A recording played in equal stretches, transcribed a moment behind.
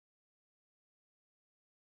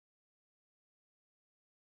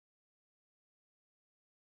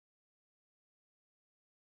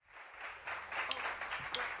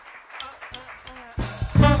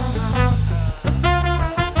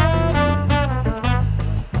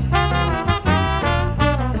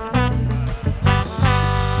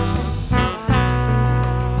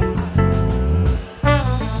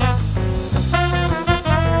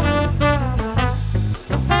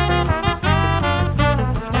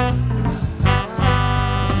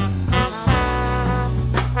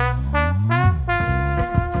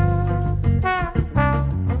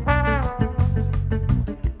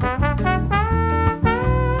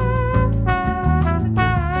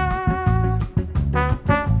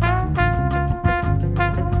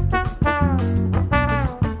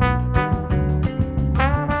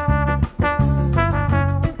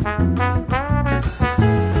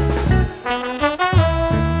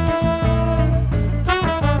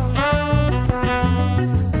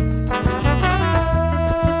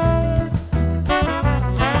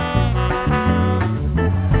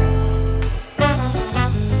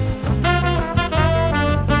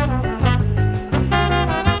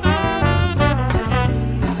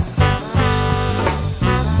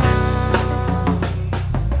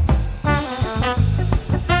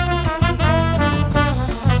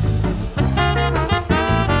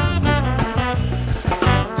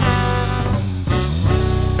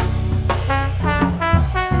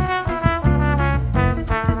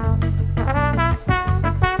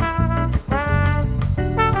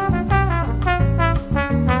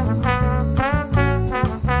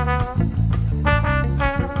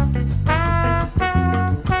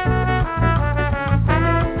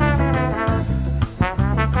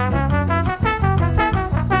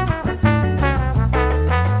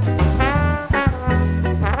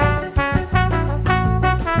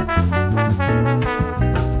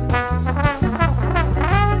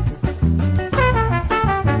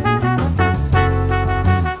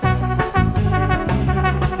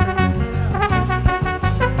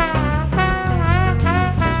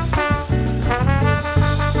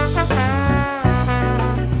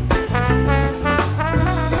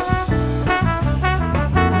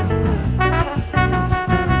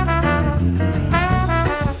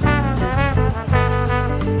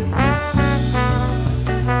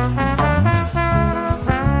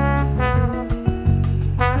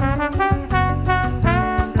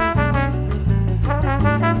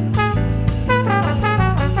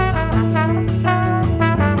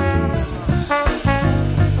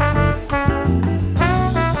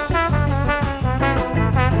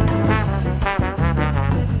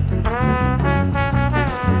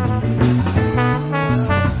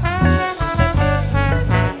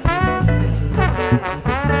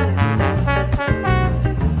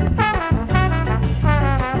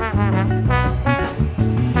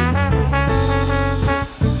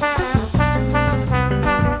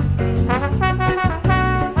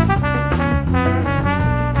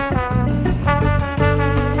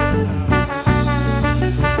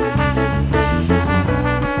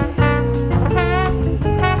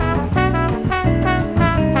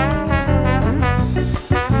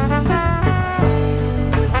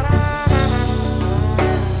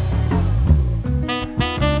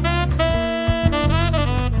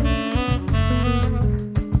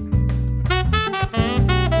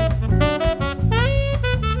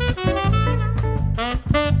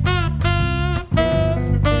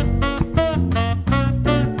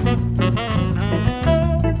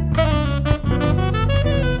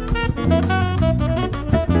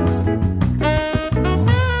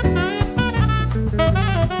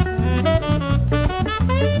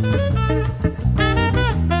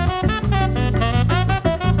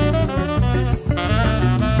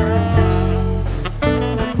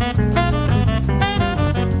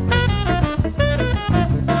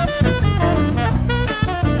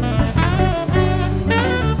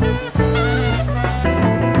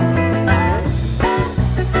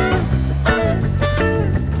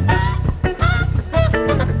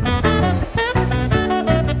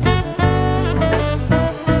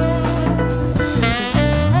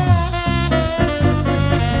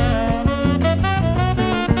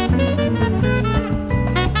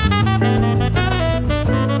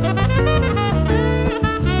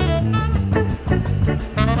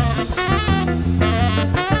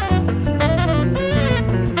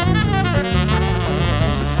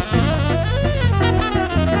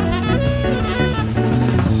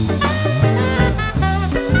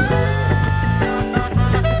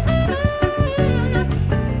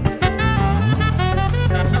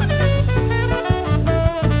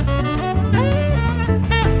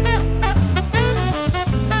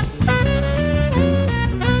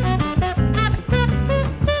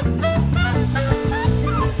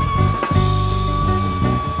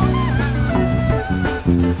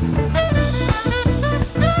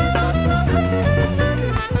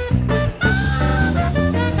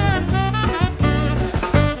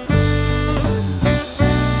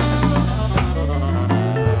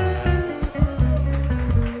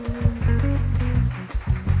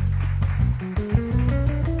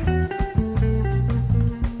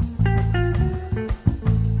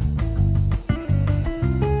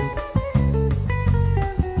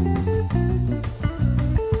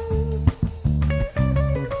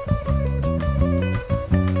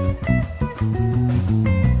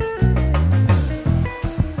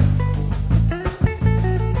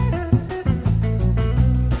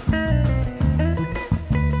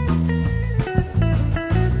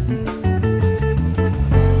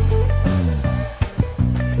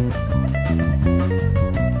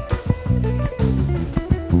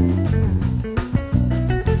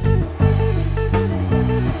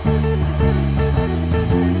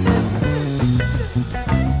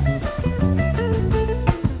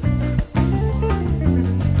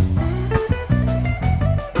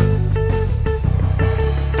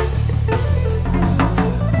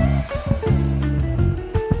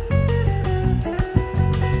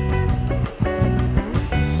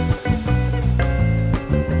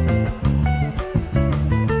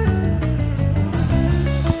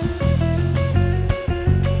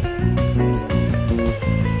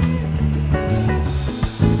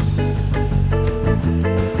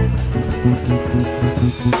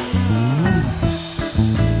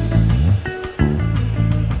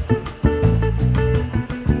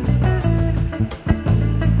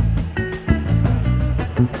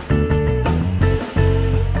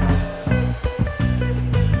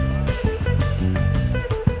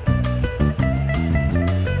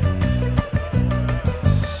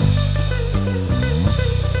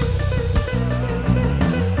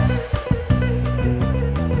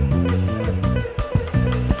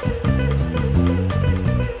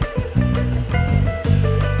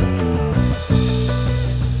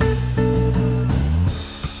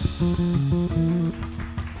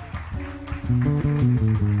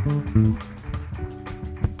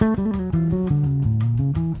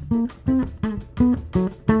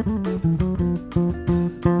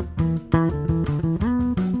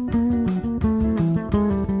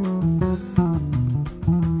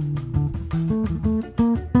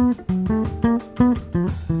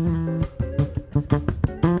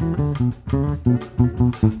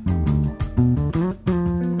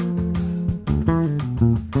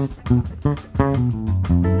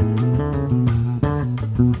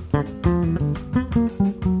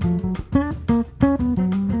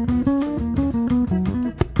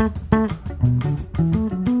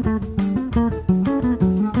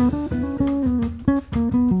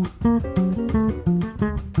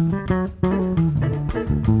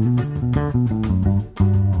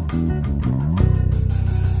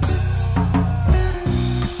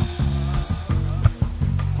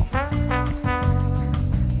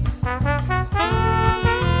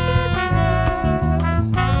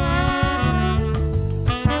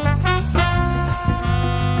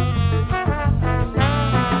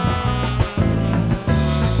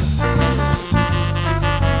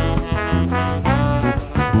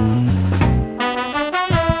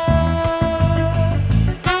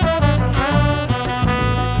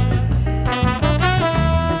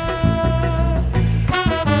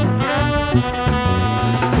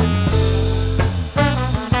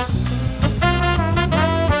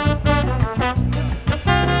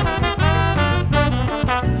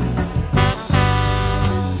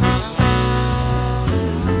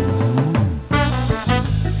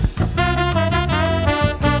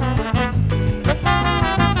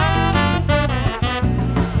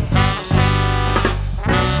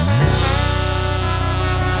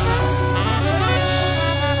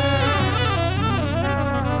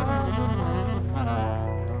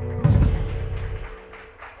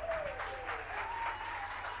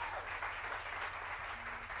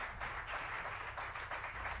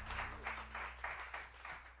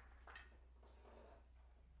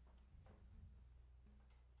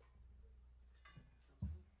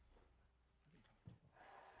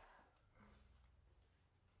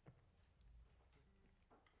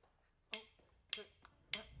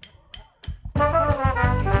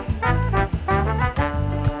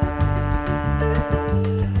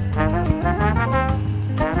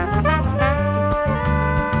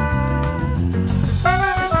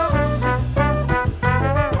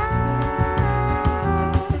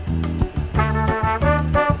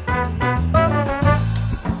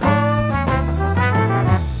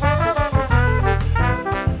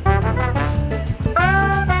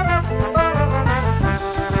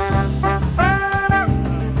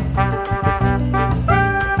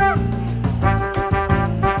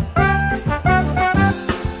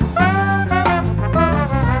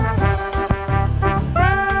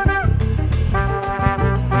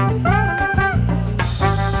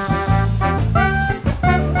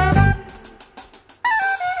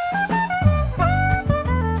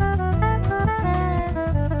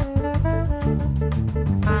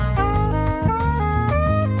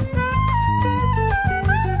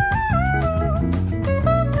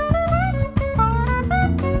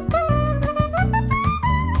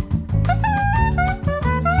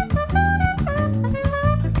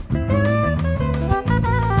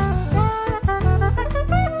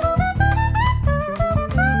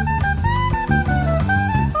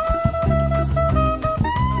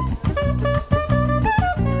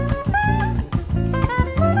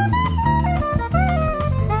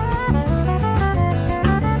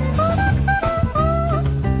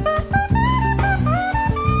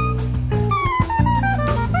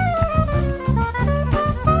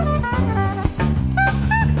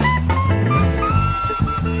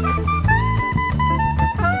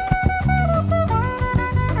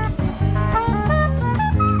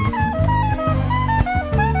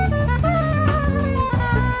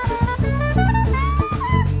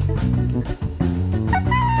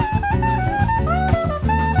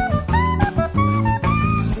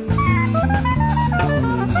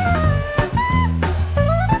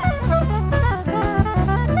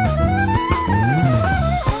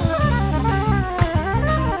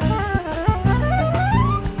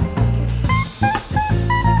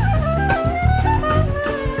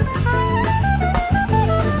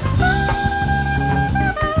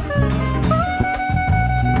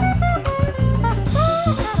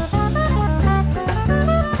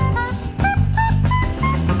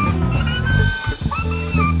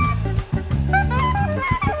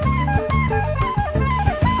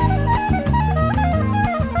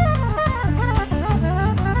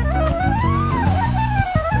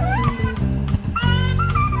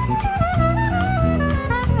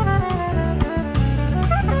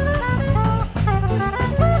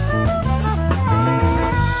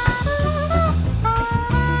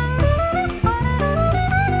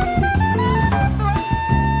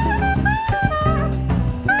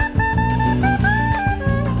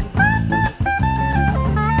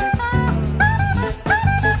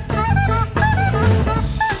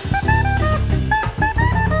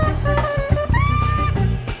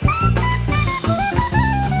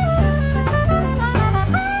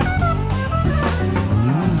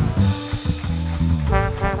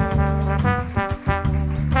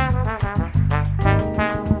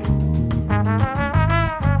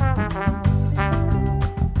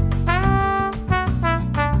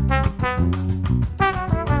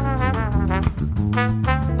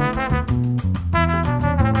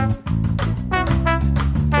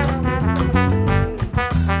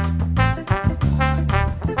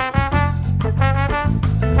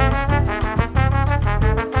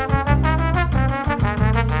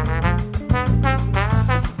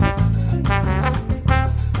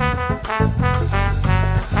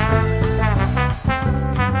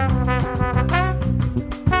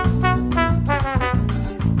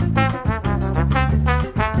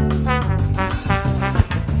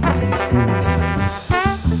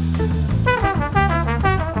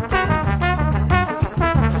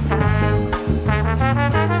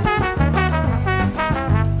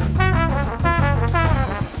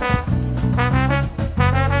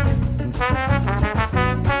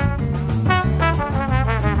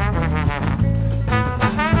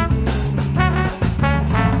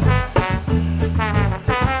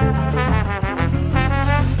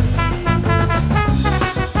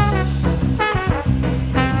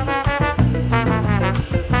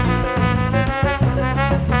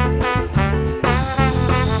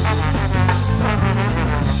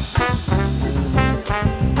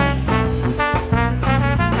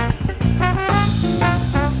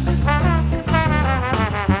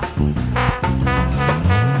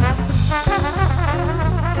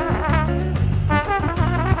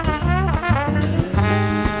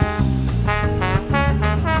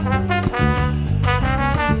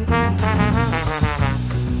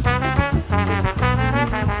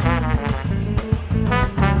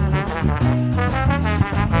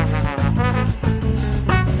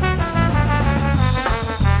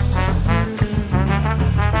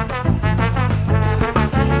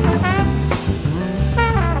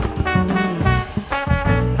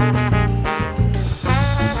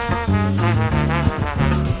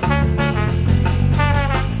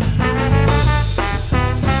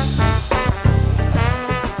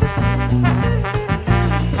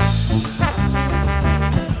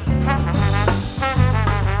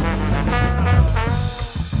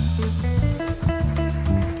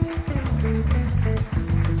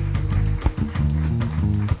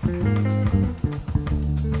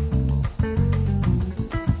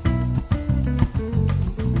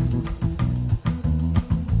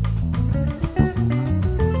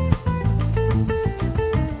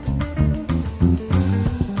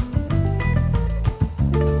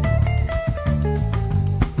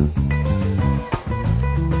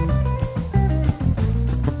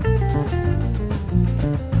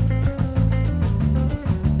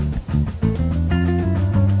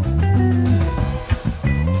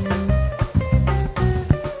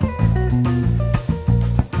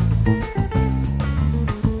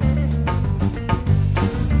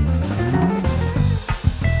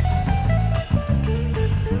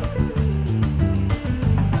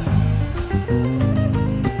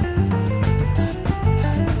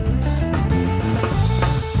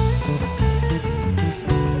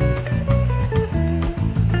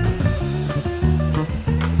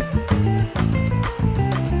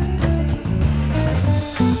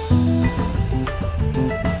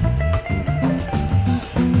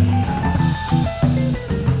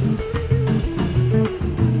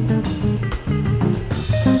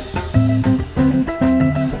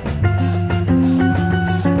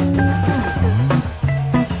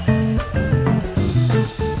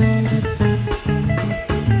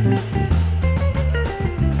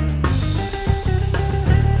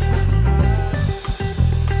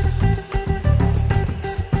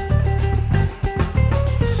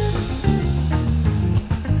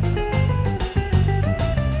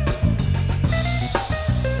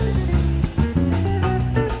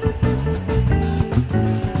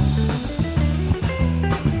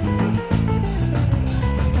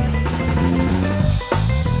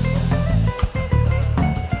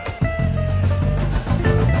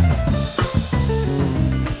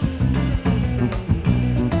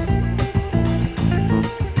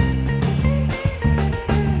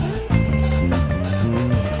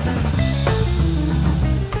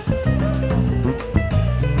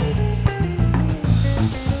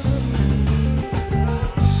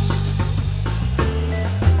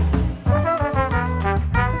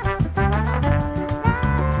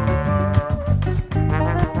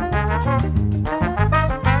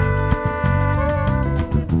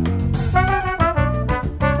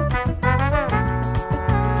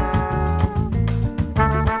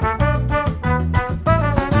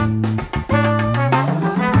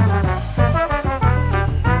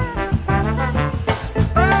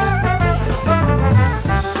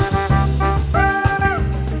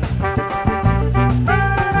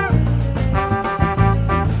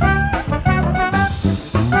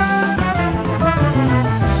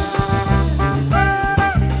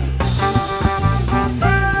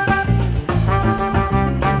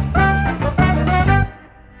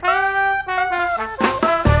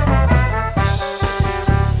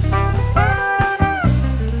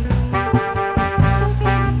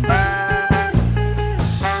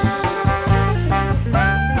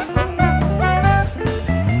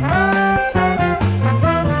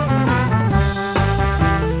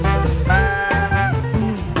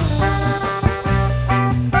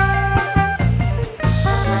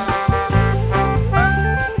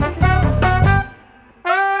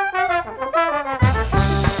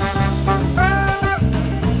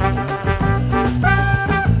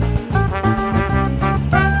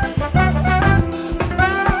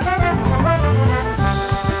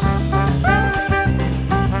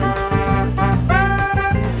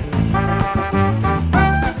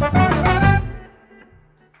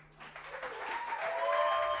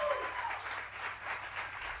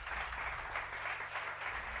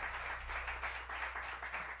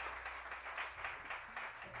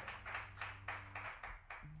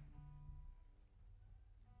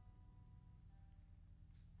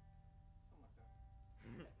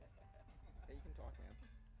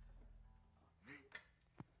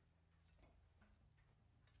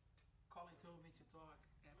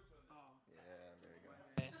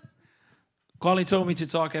Colin told me to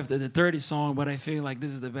talk after the 30th song, but I feel like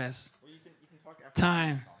this is the best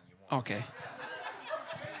time. Okay.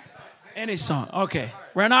 Any song. Okay.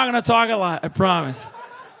 We're not going to talk a lot, I promise.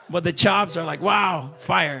 But the chops are like, wow,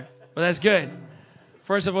 fire. But that's good.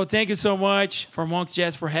 First of all, thank you so much for Monks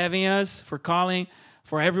Jazz for having us, for calling,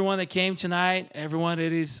 for everyone that came tonight, everyone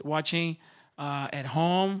that is watching at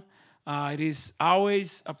home. It is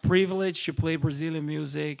always a privilege to play Brazilian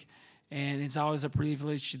music, and it's always a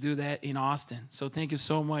privilege to do that in Austin. So thank you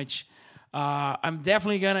so much. I'm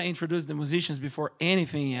definitely going to introduce the musicians before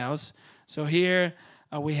anything else. So here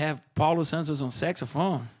we have Paulo Santos on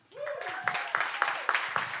saxophone.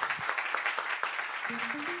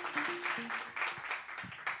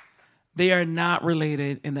 They are not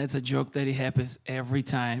related, and that's a joke that it happens every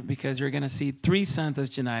time because you're going to see three Santos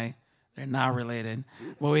tonight. They're not related.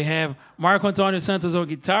 But we have Marco Antonio Santos on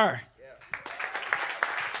guitar.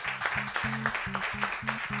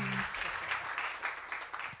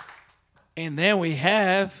 And then we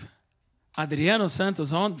have Adriano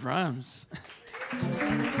Santos on drums.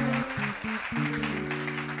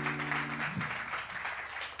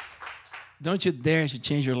 Don't you dare to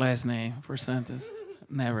change your last name for Santos.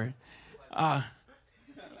 Never. Well,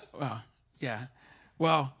 yeah.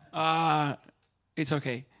 Well, it's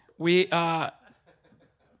okay. We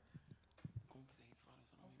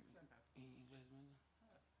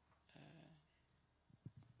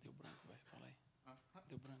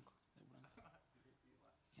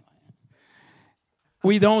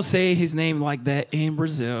we don't say his name like that in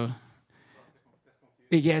Brazil.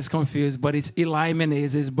 It gets confused, but it's Eli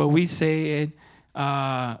Menezes, but we say it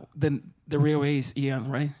the real way is Ian,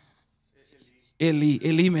 right?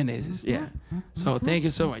 Eli Menezes, yeah. So thank you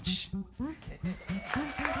so much.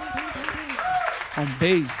 On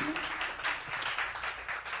bass.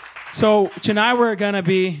 So tonight we're gonna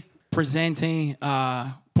be presenting,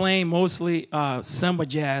 playing mostly samba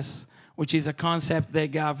jazz, which is a concept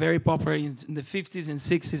that got very popular in the 50s and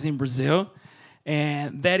 60s in Brazil.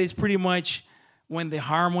 And that is pretty much when the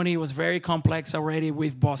harmony was very complex already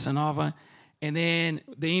with bossa nova. And then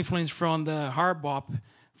the influence from the hard bop,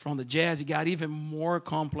 from the jazz, it got even more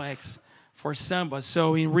complex for samba.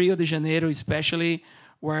 So in Rio de Janeiro especially,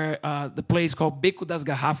 where the place called Beco das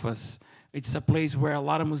Garrafas, it's a place where a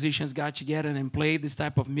lot of musicians got together and played this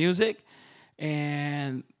type of music.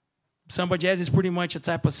 And samba jazz is pretty much a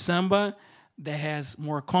type of samba that has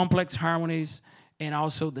more complex harmonies, and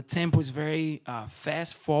also the tempo is very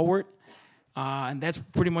fast forward. And that's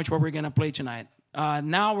pretty much what we're gonna play tonight.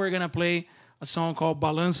 Now we're gonna play a song called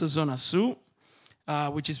Balança Zona Sul,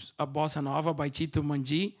 which is a bossa nova by Tito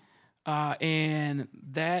Mandi. And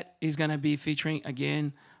that is gonna be featuring,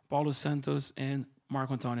 again, Paulo Santos and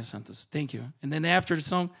Marco Antonio Santos. Thank you. And then after the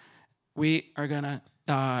song, we are gonna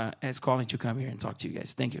ask Colin to come here and talk to you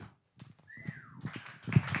guys. Thank you.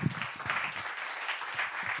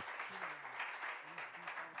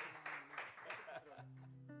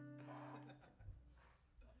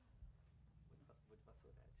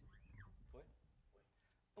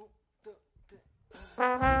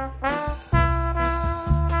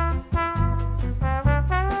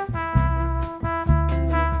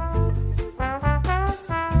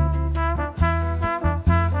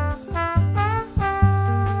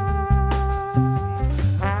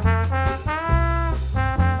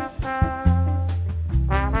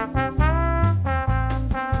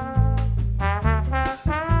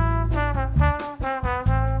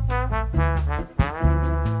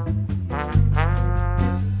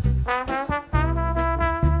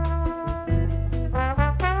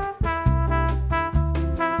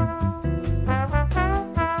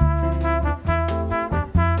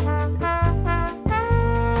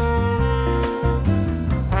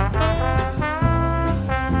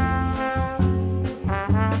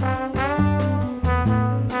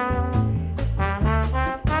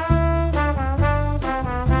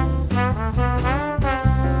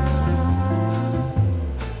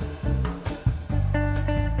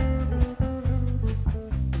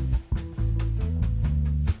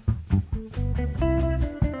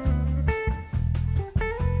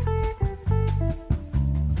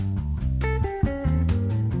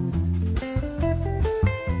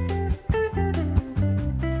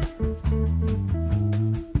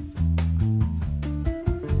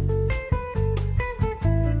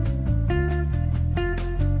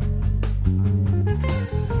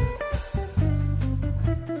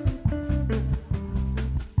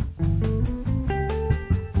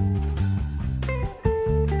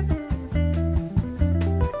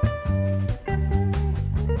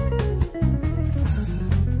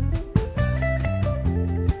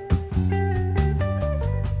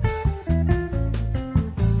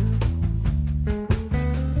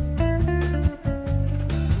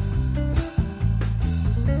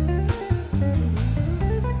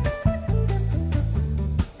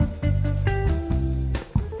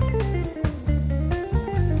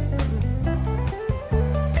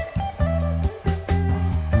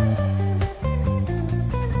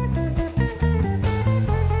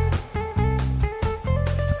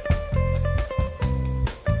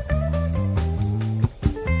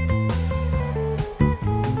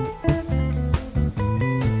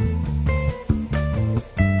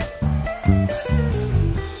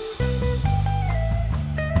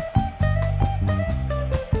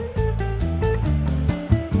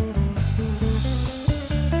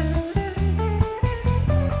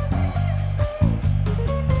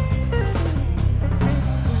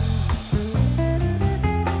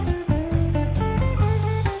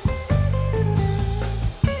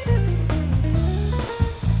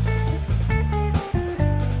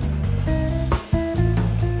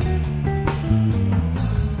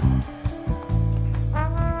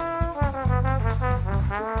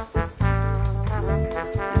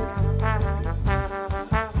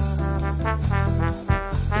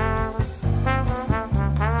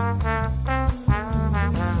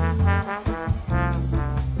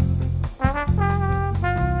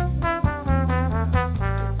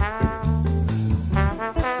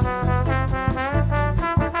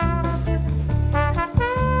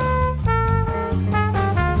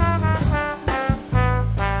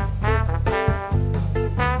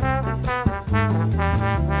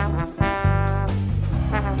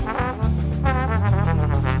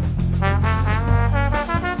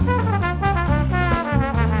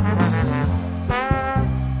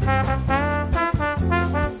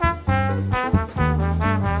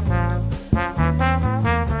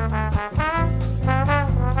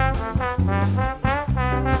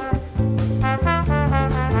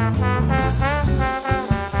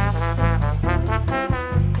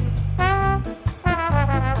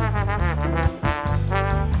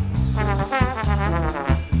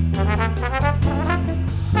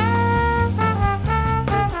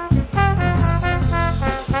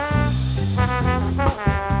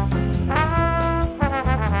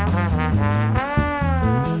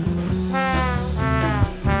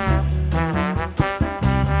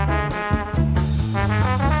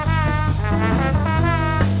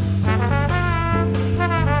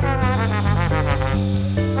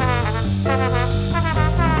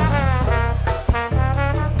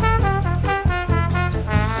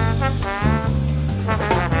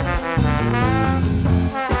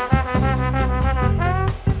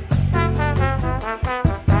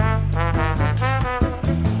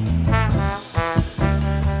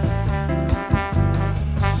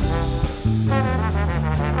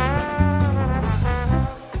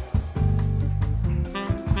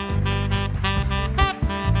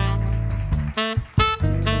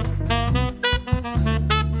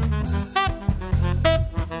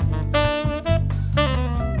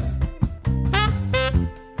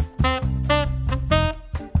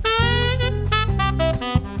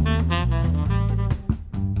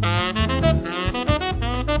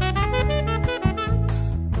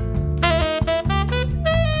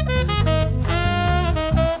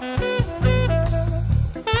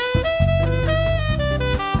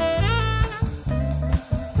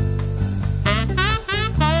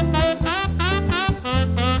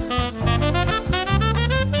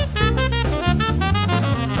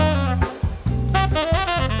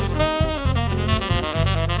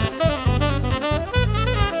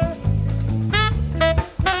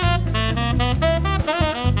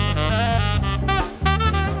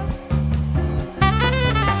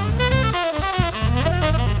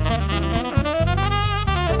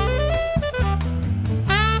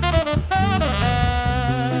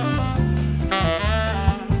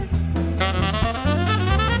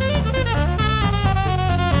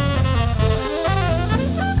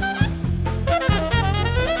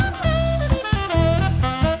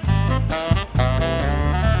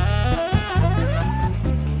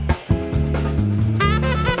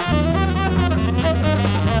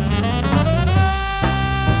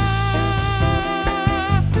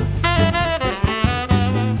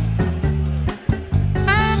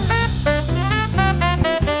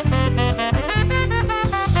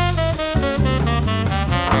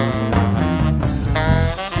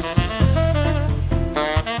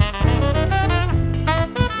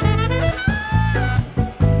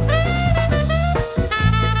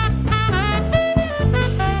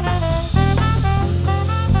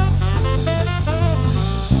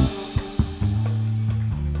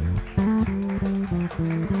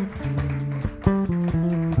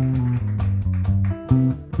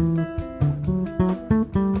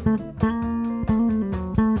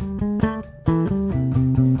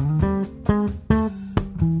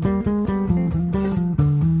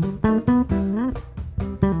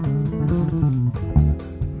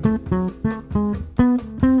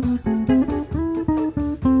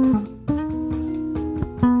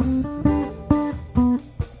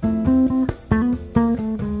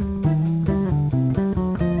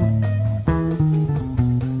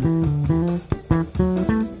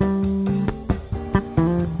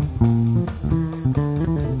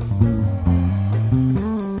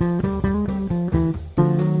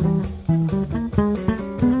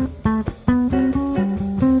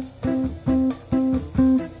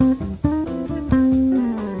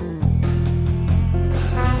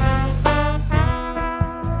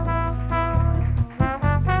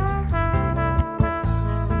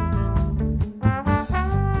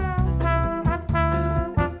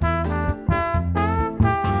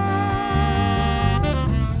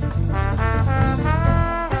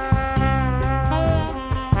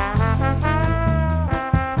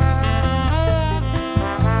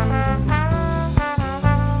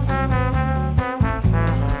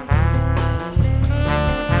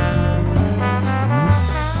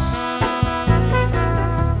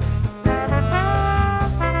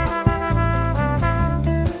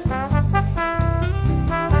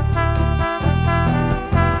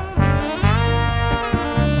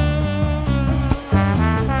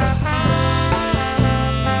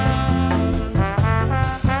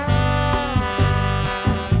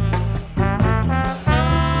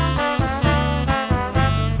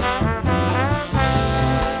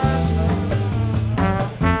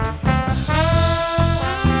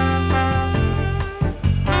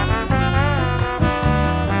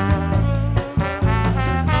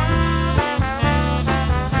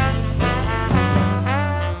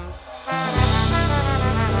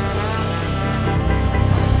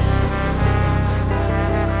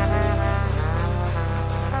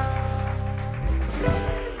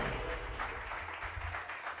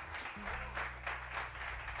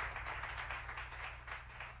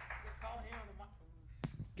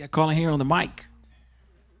 Got calling here on the mic.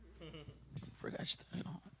 Forgot you.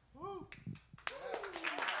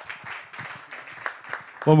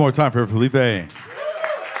 One more time for Felipe.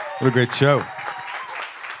 What a great show.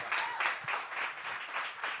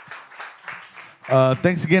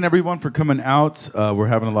 Thanks again, everyone, for coming out. We're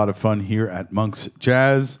having a lot of fun here at Monk's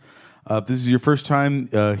Jazz. If this is your first time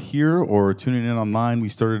here or tuning in online, we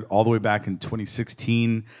started all the way back in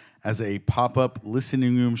 2016 as a pop-up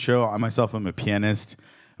listening room show. I myself am a pianist.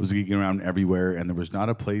 I was gigging around everywhere, and there was not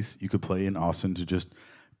a place you could play in Austin to just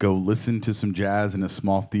go listen to some jazz in a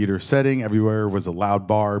small theater setting. Everywhere was a loud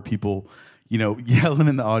bar, people, yelling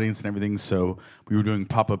in the audience and everything. So we were doing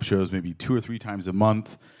pop-up shows maybe 2 or 3 times a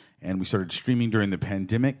month, and we started streaming during the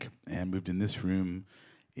pandemic and moved in this room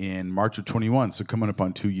in March of 21, so coming up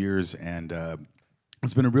on 2 years, and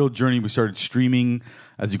it's been a real journey. We started streaming,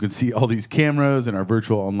 as you can see, all these cameras and our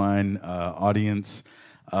virtual online audience.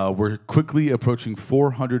 We're quickly approaching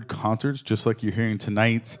 400 concerts, just like you're hearing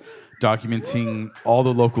tonight, documenting all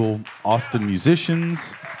the local Austin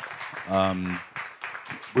musicians.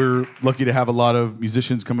 We're lucky to have a lot of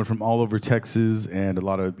musicians coming from all over Texas and a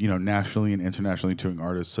lot of nationally and internationally touring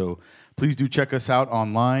artists. So please do check us out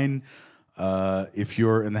online. If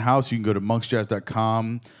you're in the house, you can go to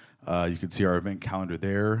monksjazz.com. You can see our event calendar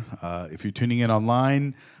there. If you're tuning in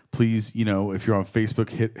online, please, if you're on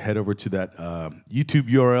Facebook, head over to that YouTube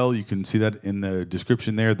URL. You can see that in the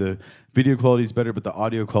description there. The video quality is better, but the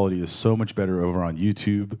audio quality is so much better over on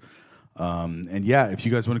YouTube. And yeah, if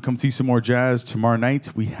you guys want to come see some more jazz, tomorrow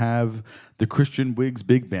night we have the Christian Wiggs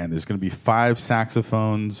Big Band. There's going to be 5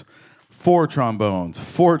 saxophones, 4 trombones,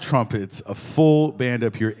 4 trumpets, a full band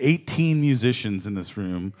up here, 18 musicians in this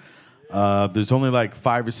room. There's only like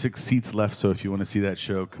 5 or 6 seats left, so if you want to see that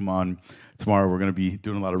show, come on. Tomorrow we're going to be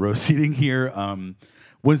doing a lot of row seating here.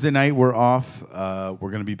 Wednesday night we're off. We're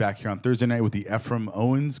going to be back here on Thursday night with the Ephraim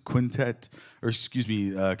Owens Quintet,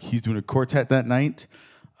 he's doing a quartet that night.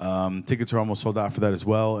 Tickets are almost sold out for that as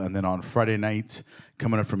well. And then on Friday night,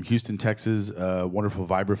 coming up from Houston, Texas, a wonderful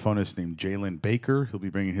vibraphonist named Jalen Baker. He'll be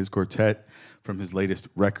bringing his quartet from his latest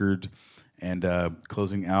record. And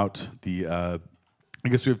closing out the, I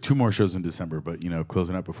guess we have 2 more shows in December, but,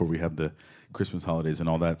 closing out before we have the Christmas holidays and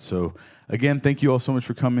all that. So, again, thank you all so much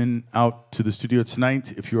for coming out to the studio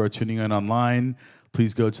tonight. If you are tuning in online,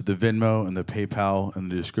 please go to the Venmo and the PayPal in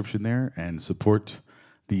the description there and support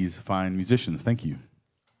these fine musicians. Thank you.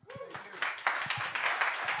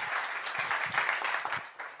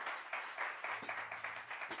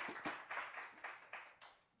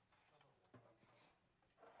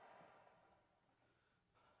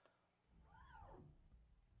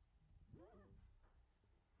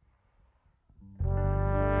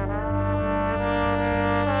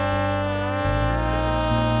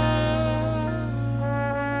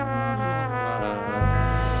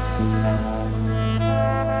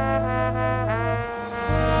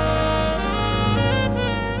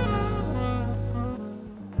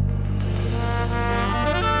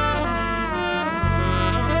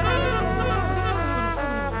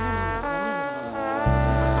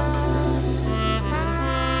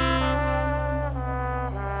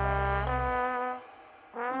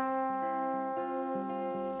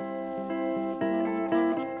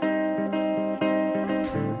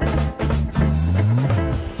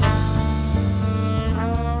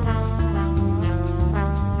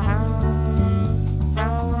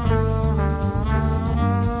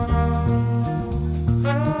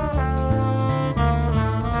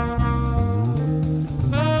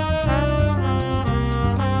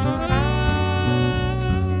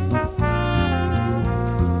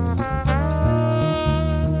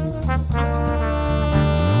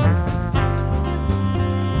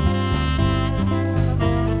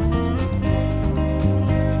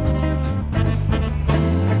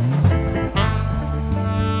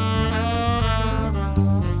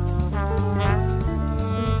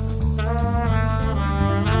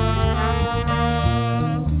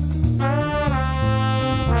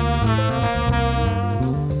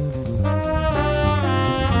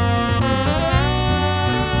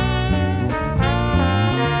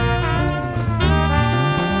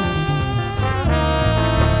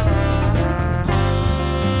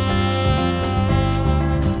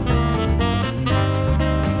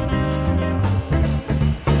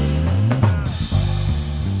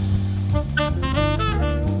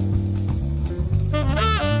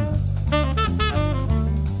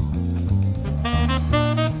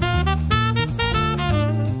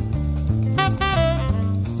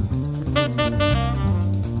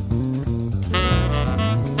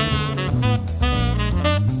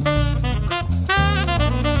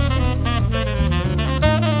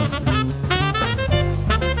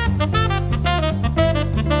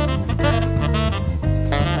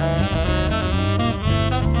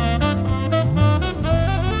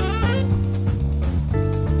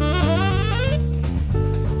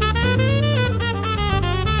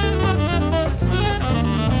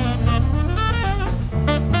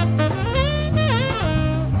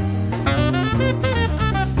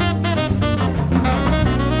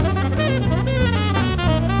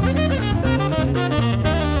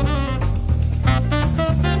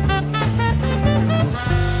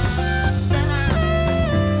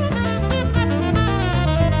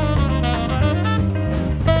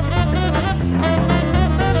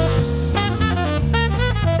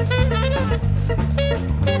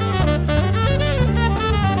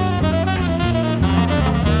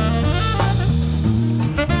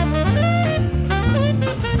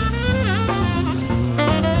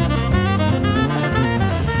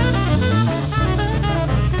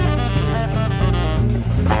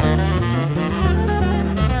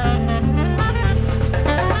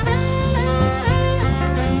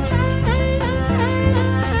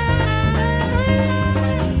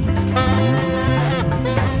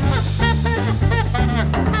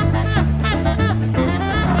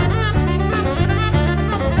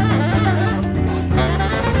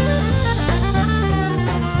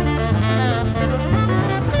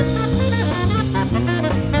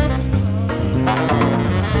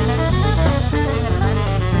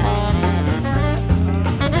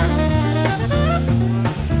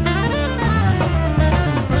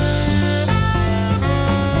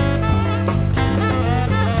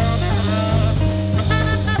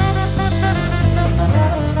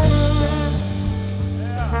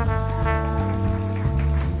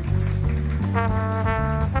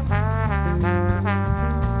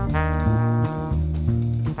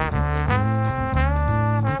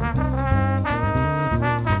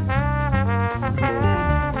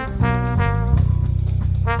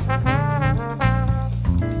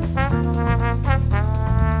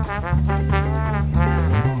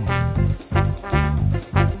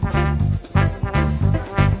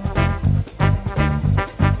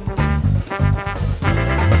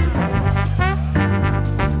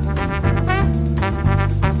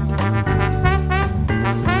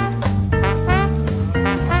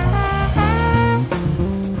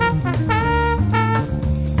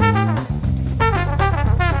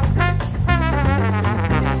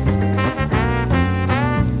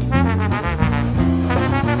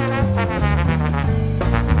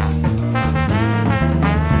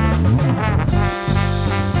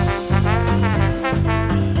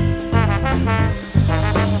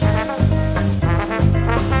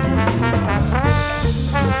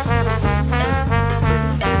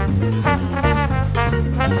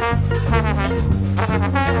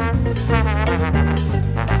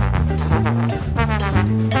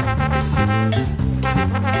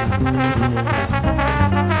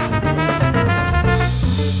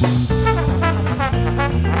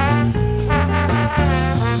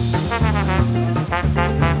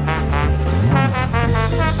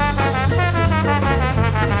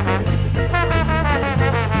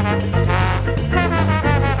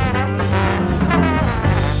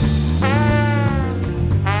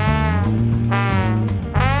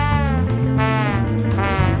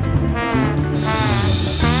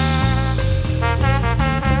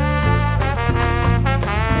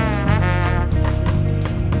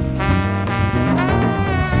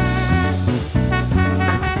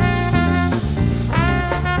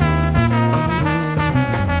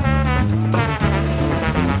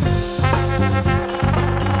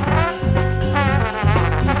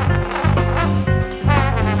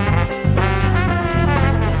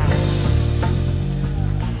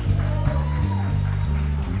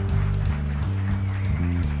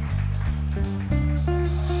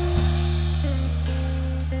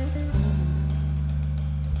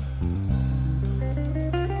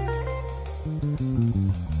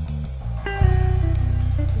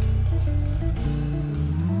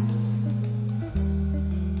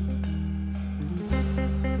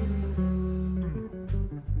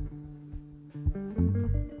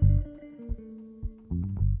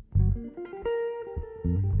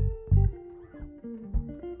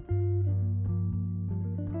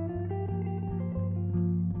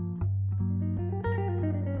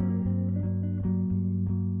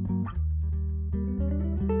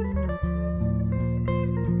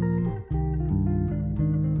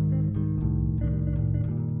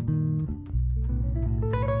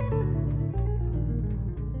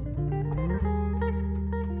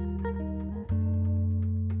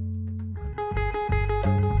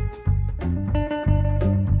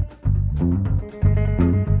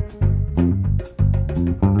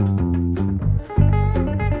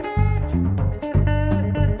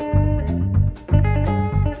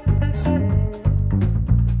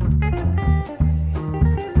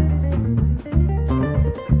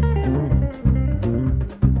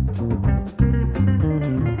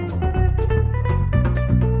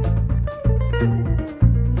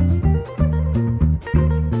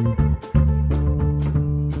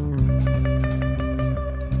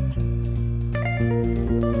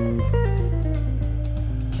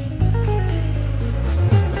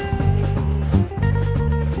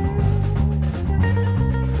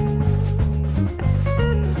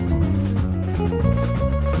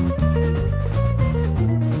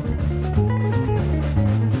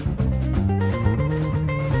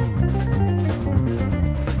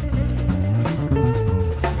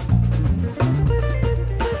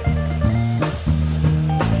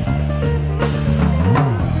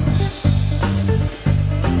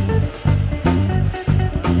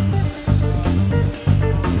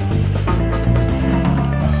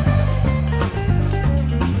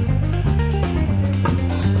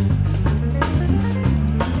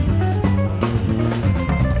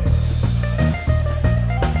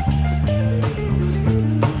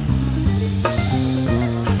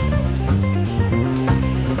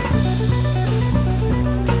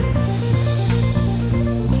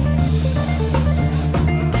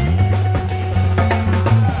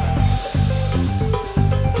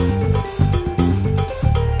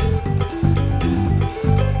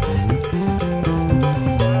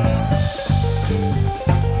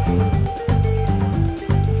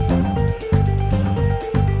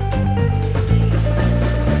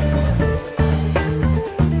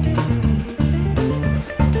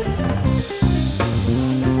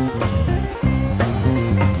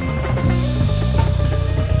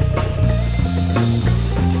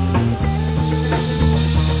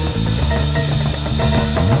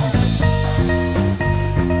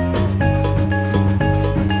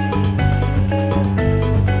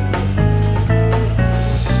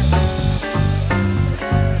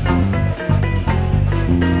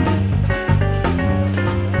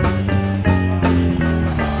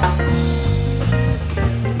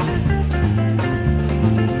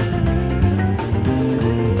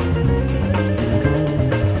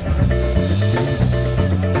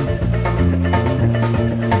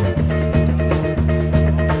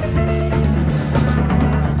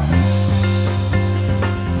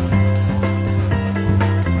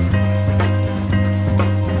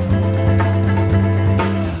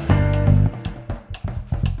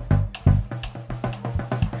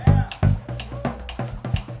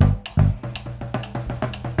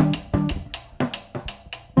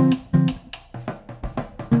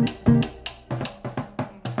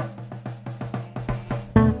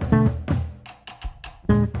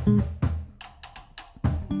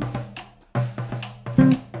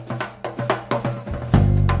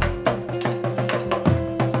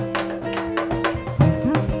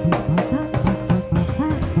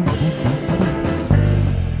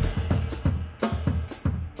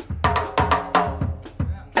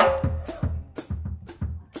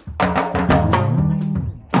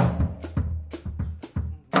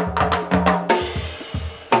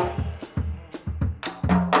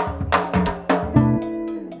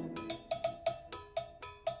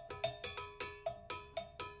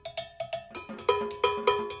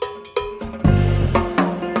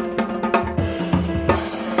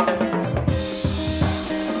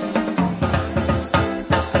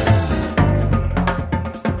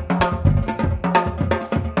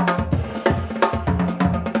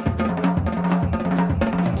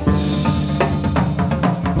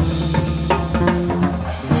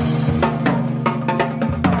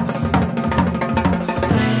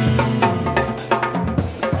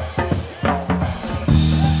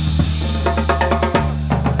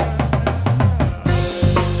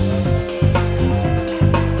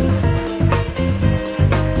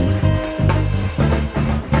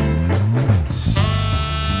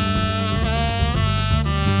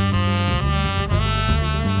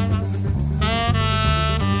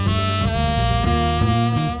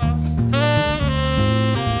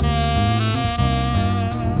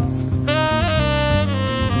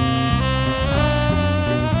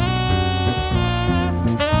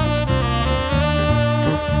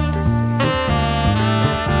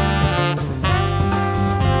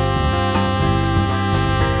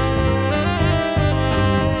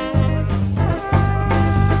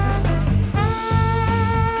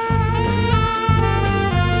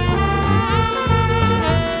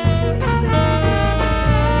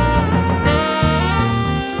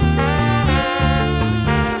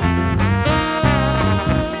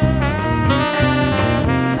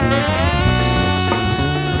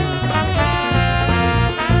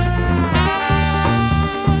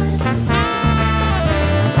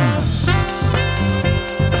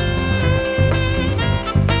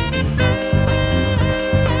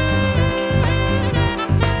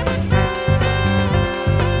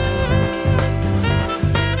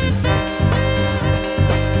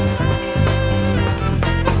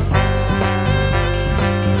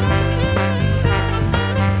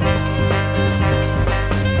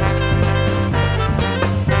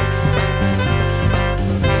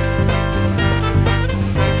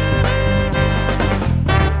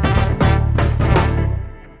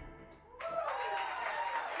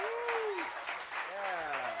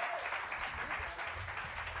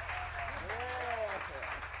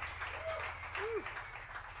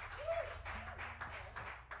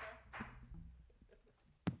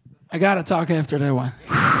 I gotta talk after that one.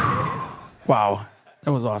 Wow,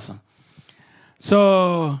 that was awesome.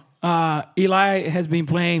 So Eli has been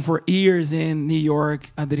playing for years in New York,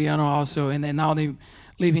 Adriano also, and then now they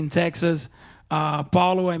live in Texas.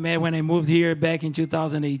 Paulo I met when I moved here back in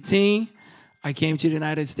 2018. I came to the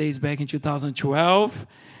United States back in 2012.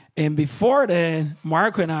 And before that,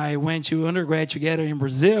 Marco and I went to undergrad together in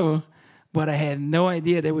Brazil, but I had no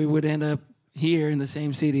idea that we would end up here in the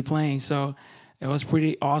same city playing. So it was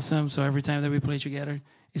pretty awesome. So every time that we play together,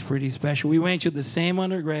 it's pretty special. We went to the same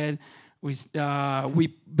undergrad. We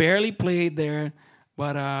barely played there,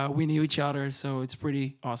 but we knew each other, so it's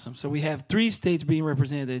pretty awesome. So we have 3 states being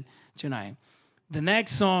represented tonight. The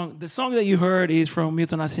next song, the song that you heard is from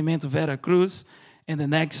Milton Nascimento, Vera Cruz, and the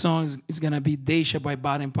next song is going to be Deixa by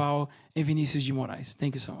Baden Powell and Vinicius de Moraes.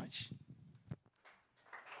 Thank you so much.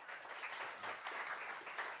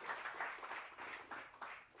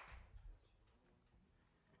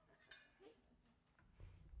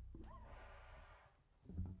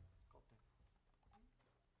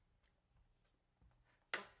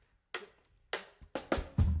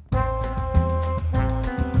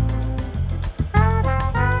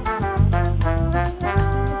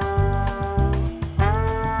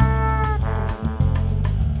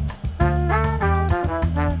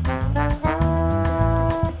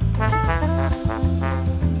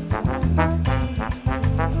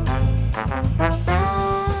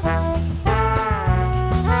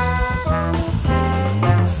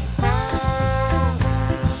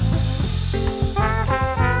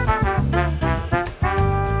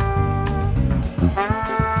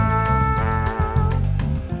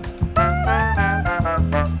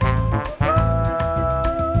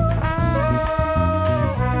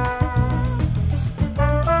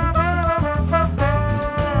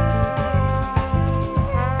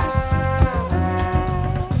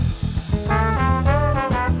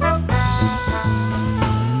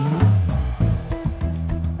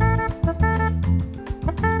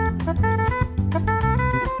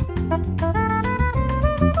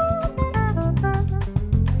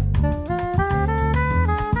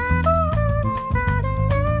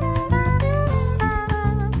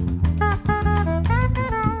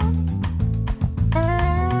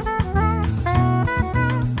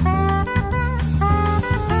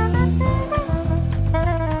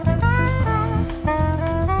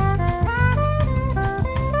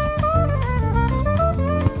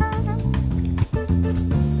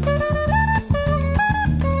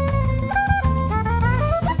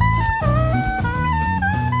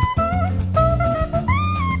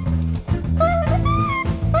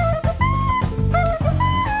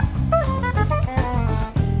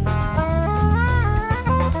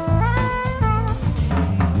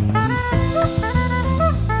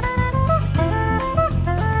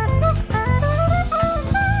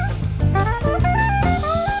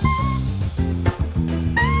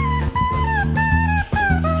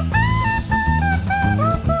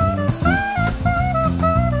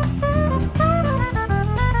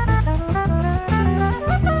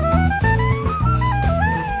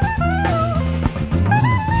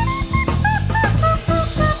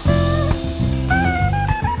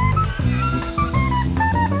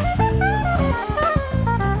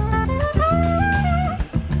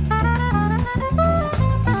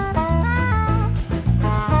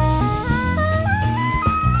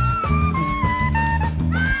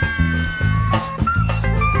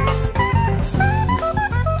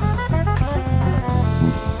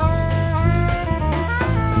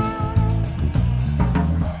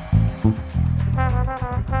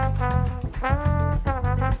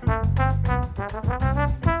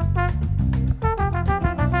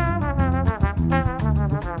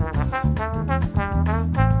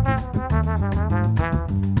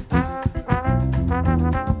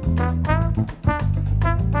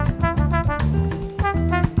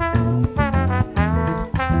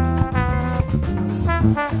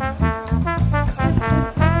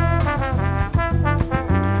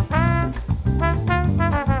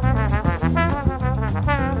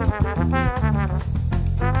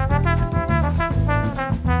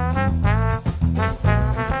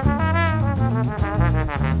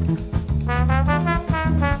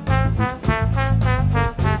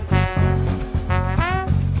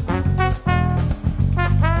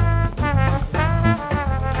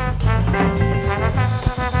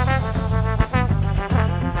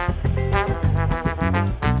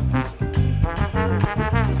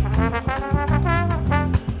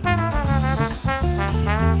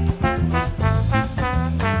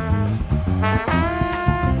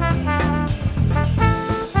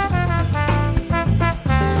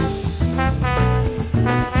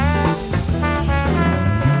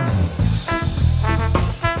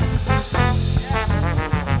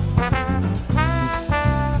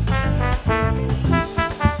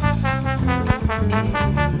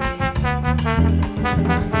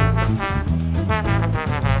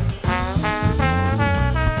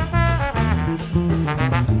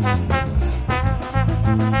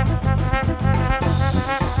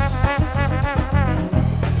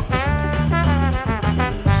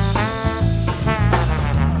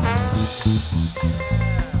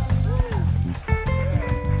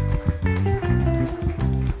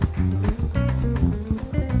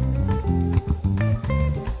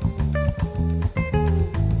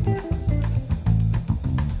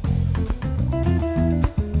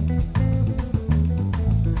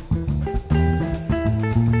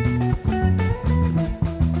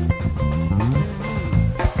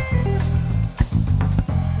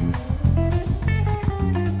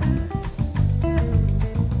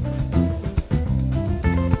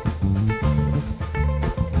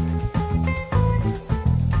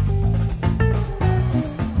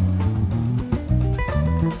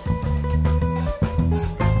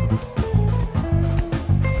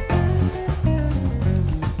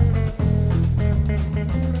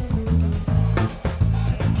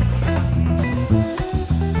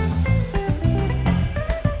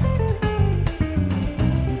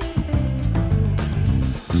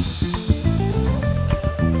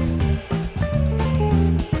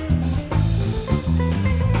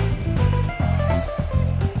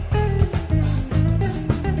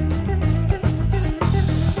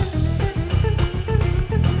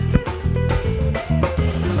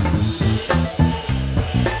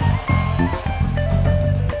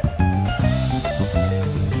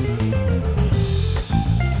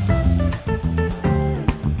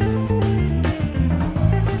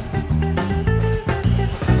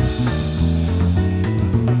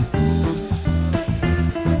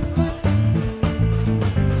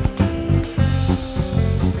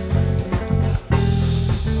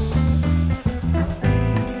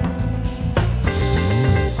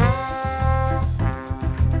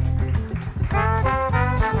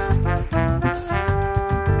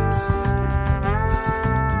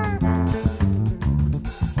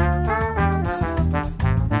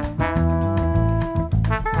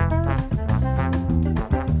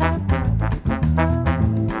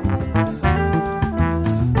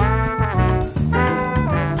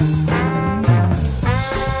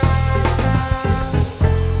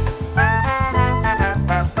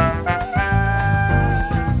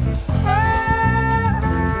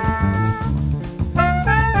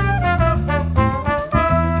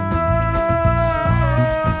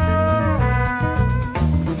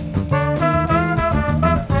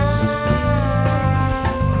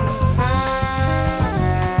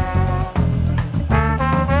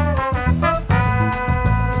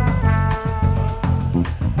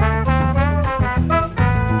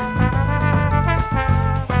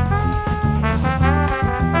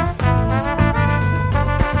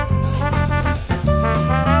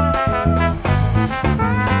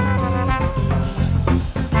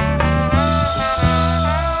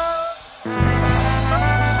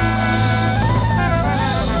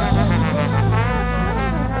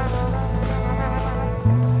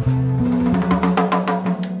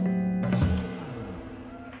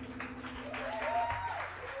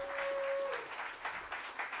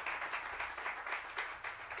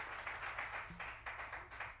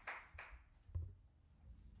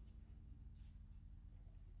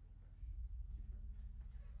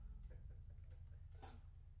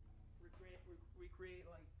 recreate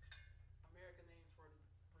like American names for the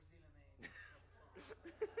Brazilian name of the song.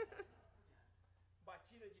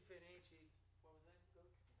 Batida diferente. What was that?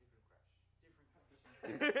 Different crash.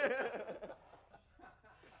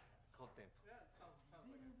 Qual tempo? Yeah, sounds like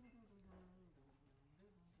it.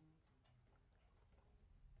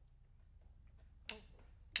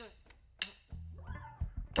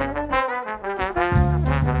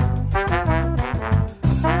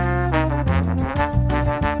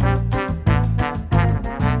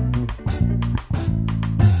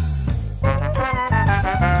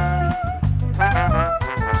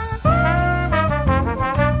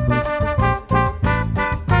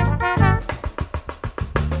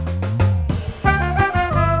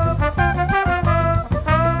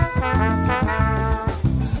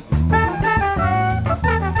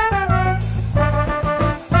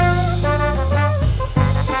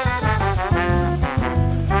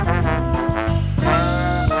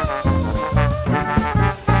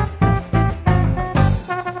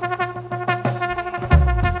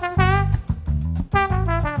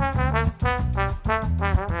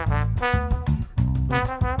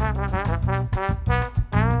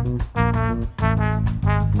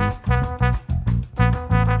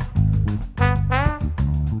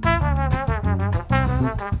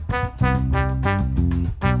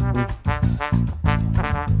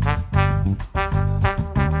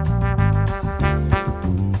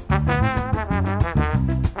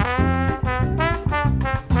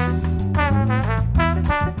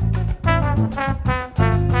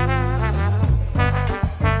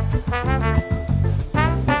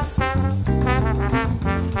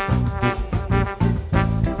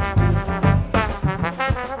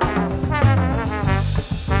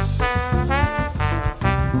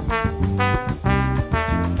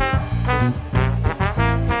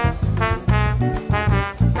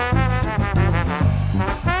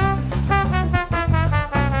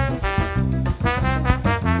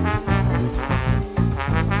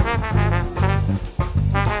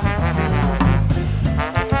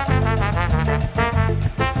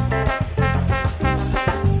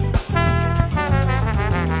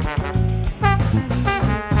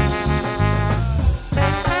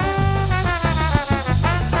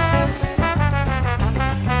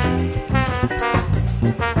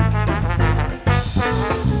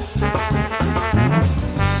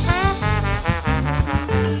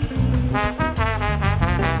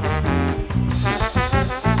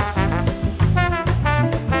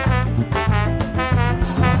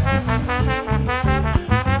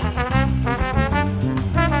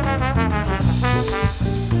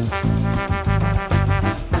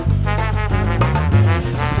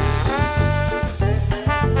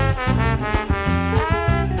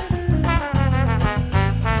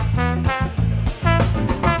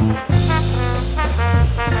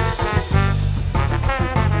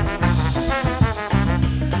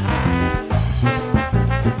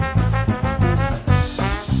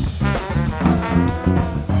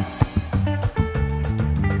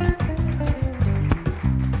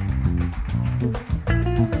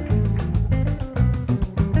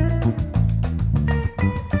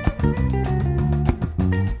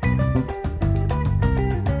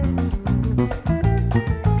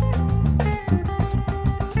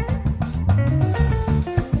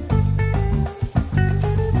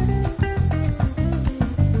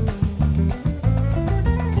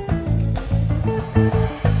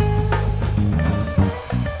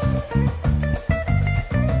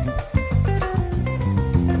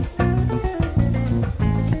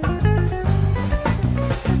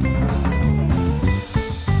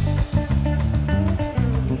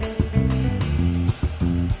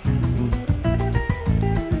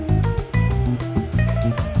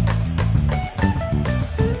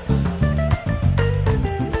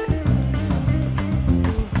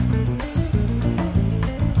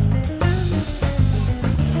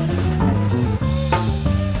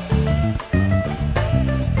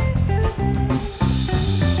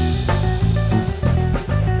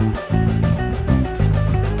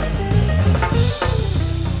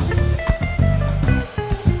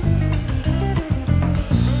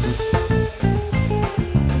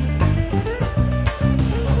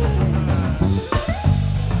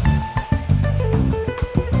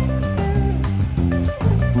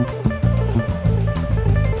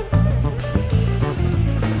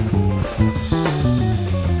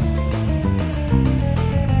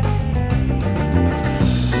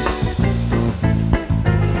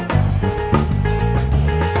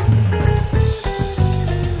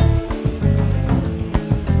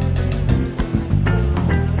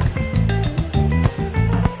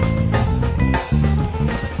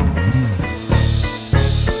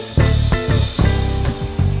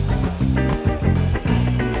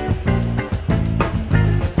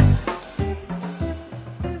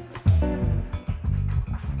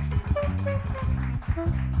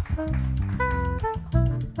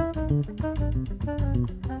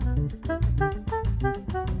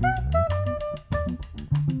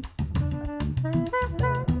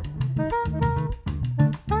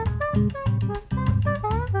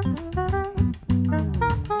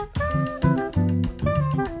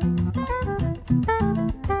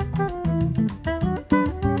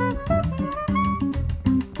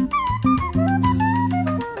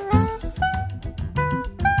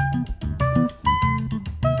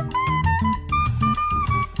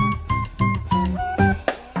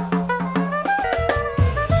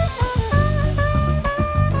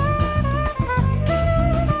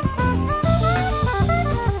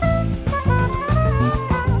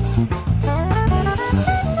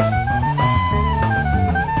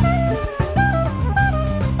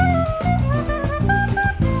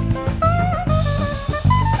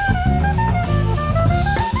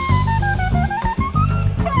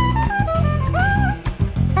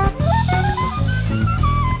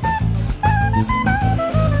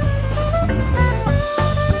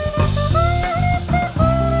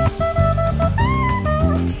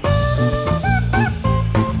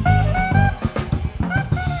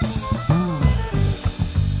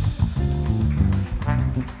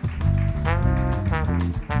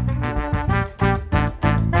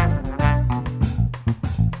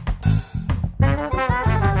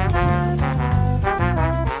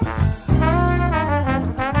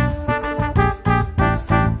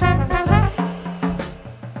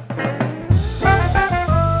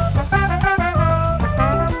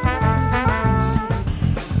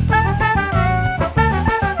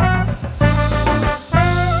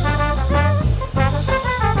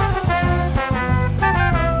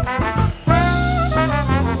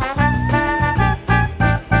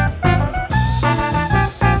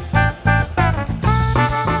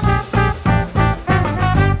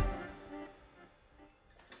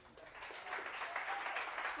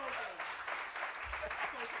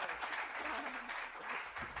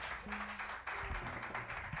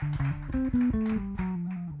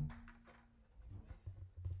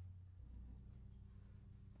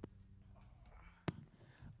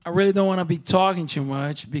 I really don't want to be talking too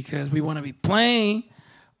much because we want to be playing.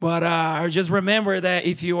 But just remember that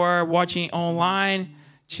if you are watching online,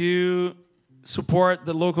 to support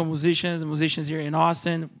the local musicians, the musicians here in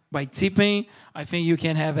Austin, by tipping. I think you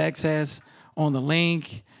can have access on the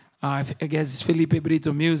link. I guess it's Felipe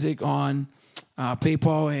Brito Music on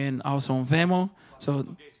PayPal and also on Venmo. So,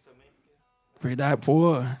 verdade,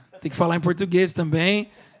 pô, tem que falar em português também.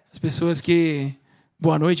 As pessoas que...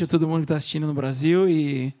 Boa noite a todo mundo que está assistindo no Brasil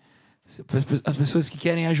e as pessoas que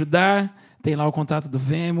querem ajudar, tem lá o contato do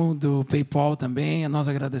Venmo, do PayPal também. Nós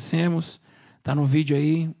agradecemos. Tá no vídeo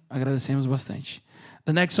aí, agradecemos bastante.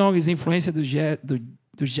 The next song is influência do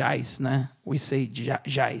jazz, né? We say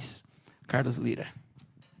jazz. Carlos Lira.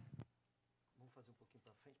 Vamos fazer um pouquinho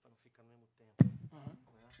para frente para não ficar no mesmo tempo. Bora.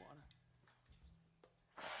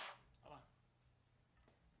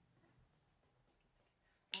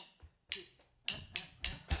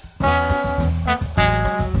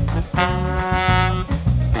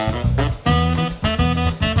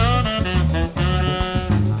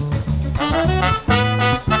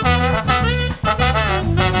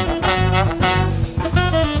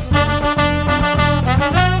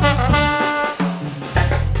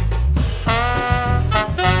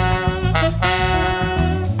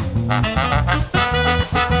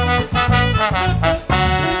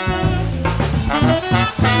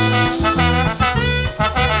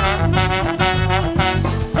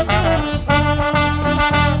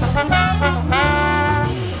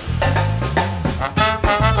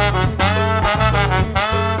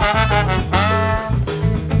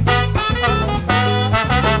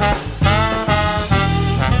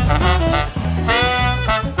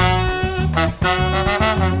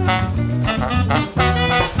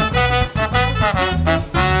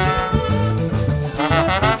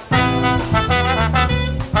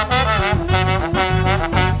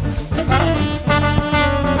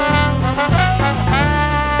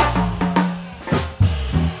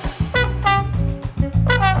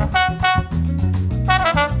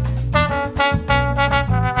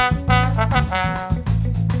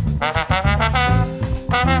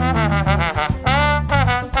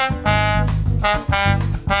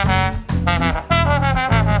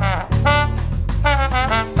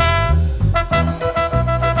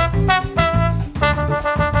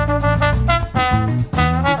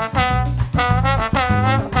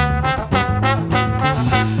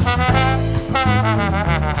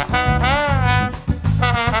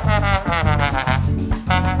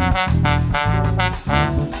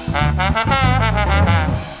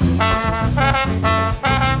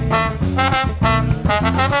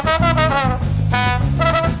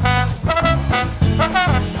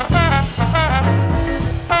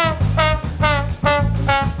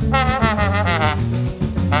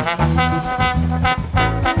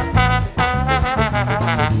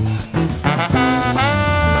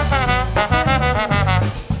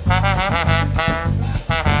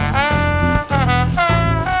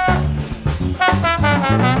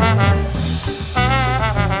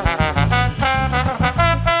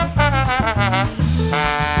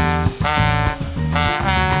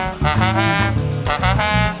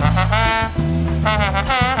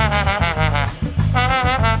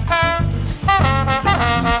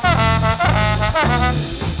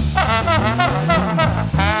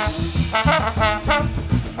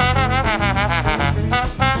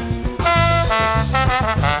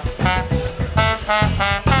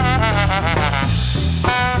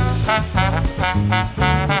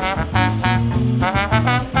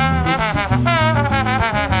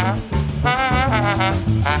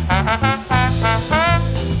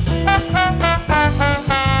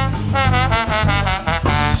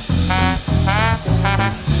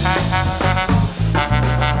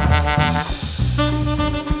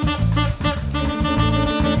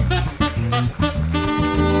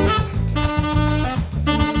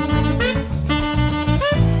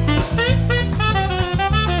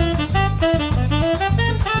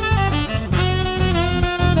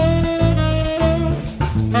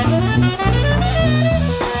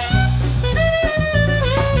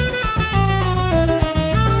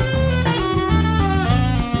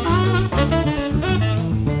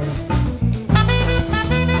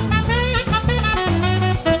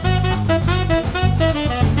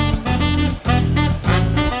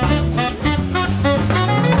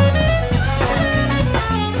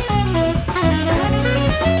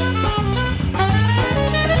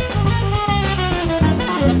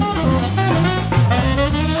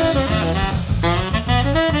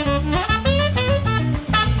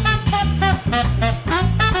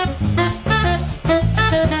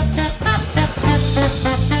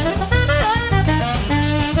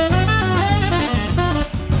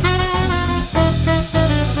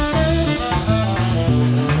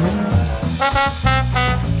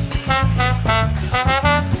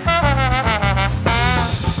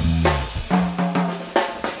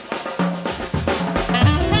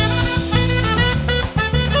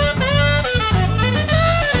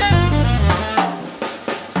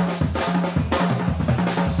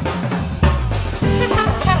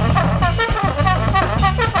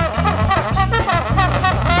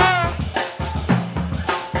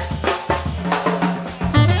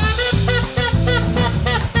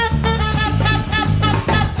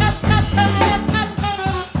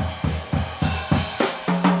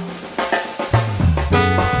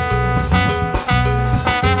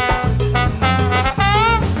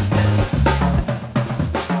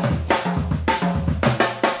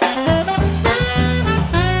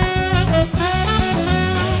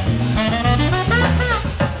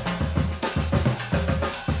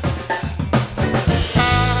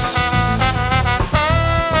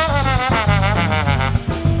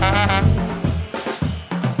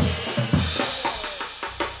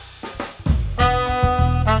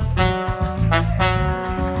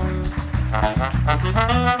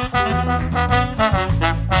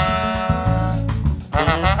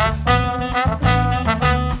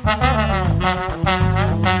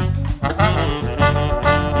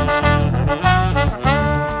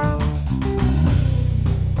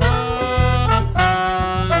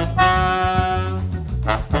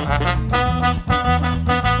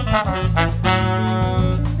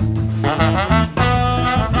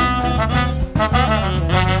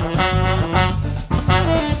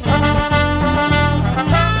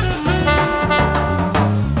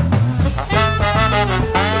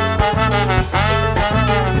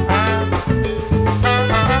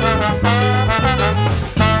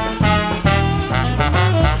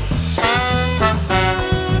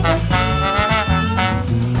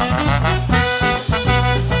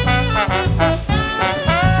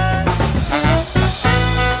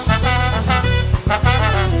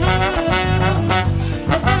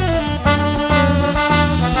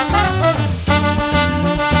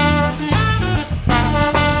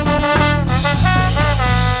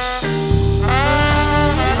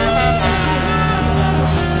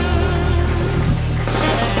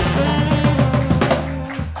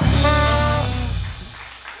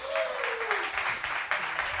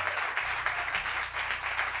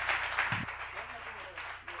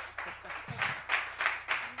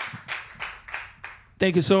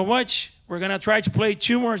 Thank you so much. We're going to try to play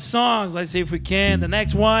 2 more songs. Let's see if we can. The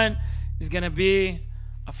next one is going to be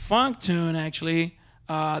a funk tune, actually.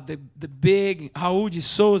 The big Raul de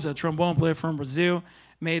Souza, trombone player from Brazil,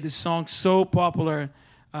 made this song so popular.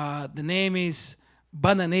 The name is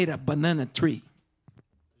Bananeira, Banana Tree.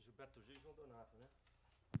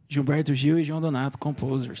 Gilberto Gil e João Donato,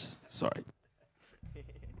 composers. Sorry.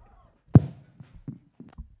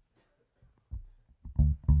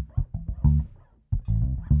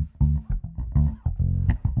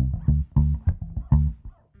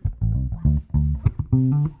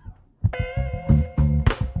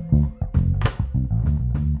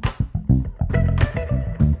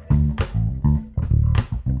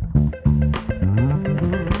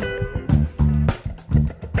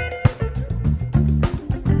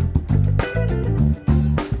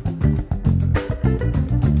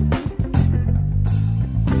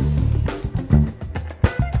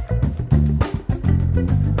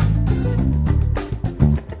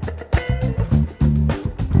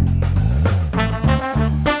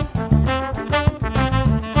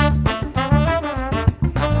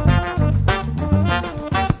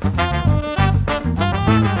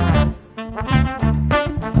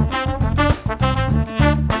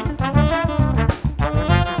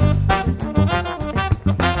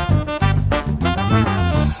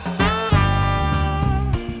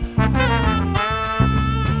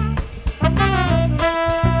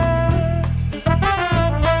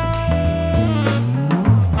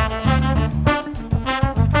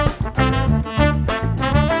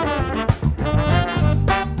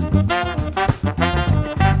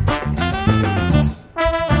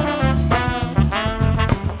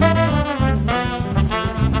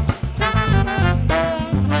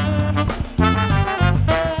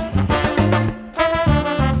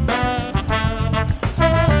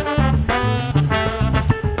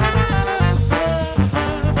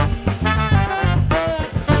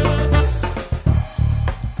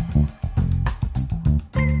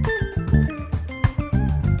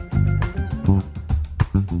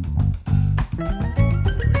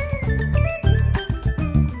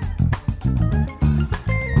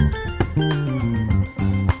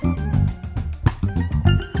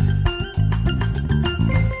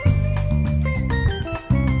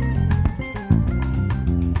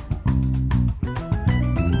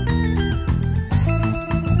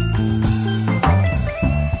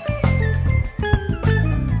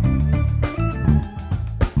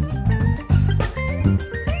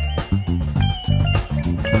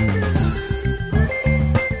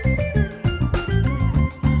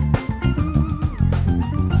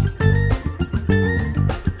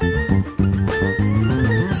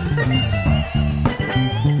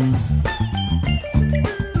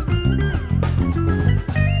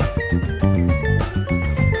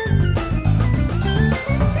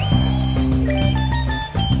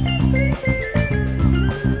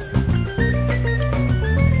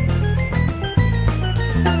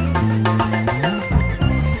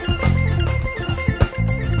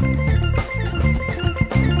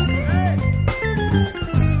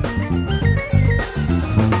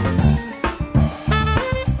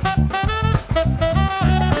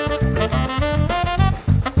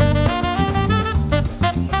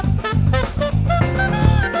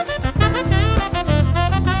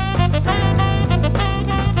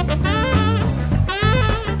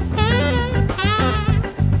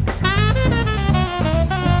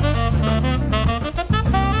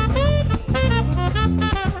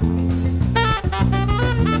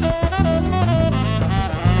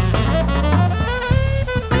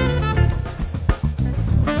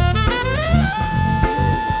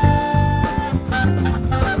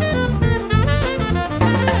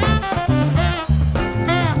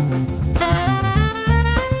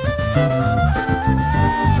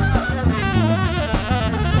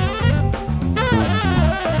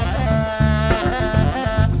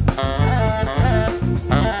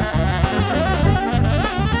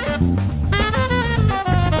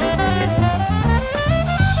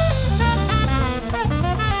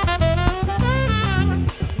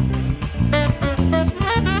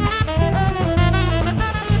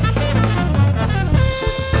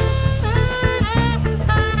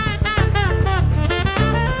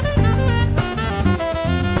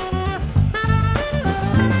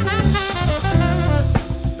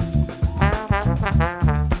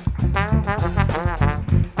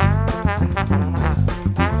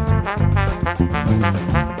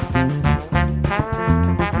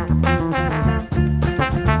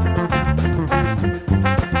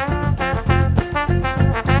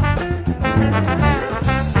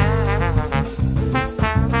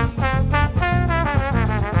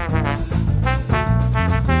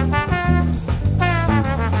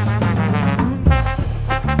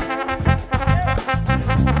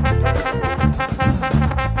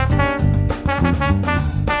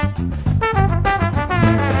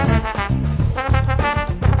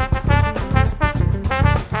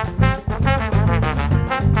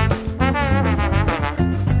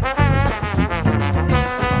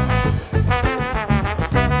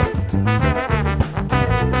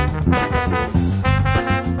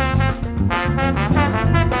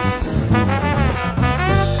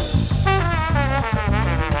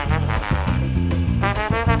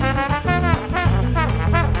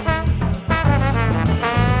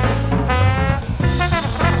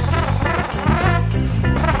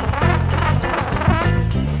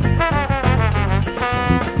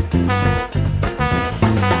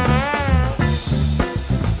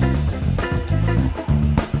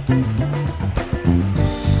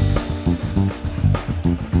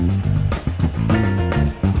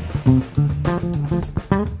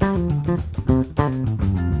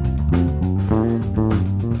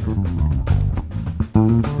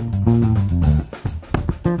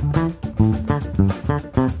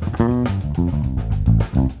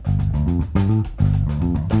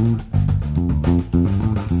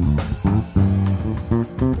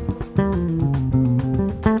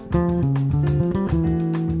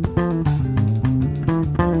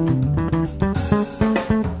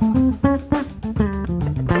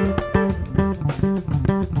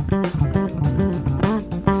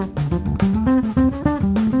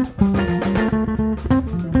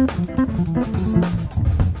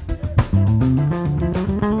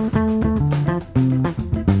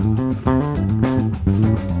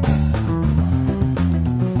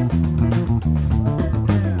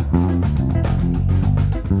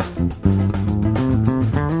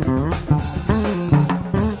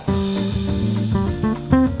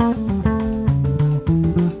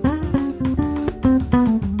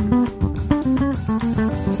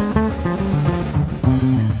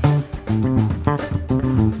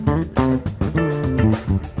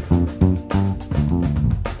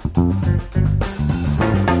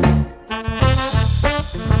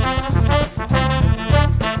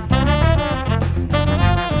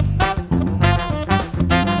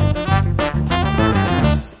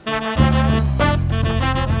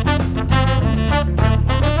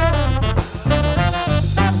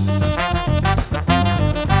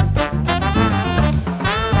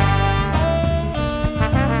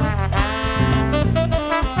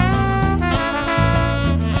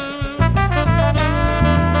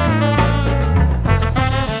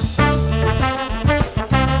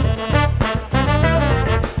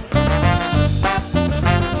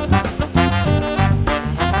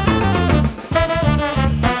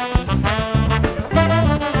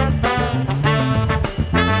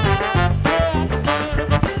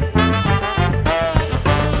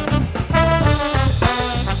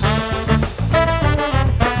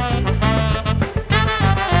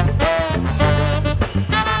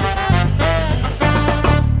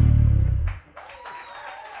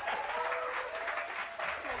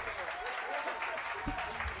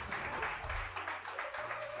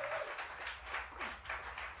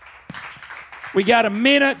 We got a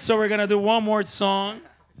minute, so we're gonna do one more song.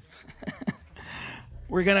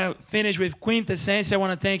 We're gonna finish with Quintessence. I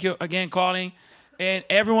want to thank you again, Colin, and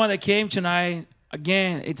everyone that came tonight.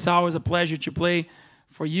 Again, it's always a pleasure to play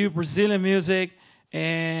for you Brazilian music,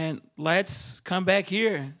 and let's come back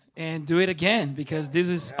here and do it again because this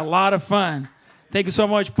is a lot of fun. Thank you so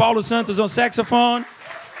much, Paulo Santos on saxophone,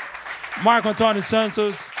 Marco Antônio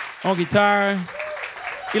Santos on guitar,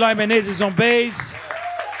 Eli Menezes on bass,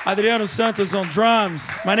 Adriano Santos on drums.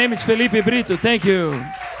 My name is Felipe Brito. Thank you.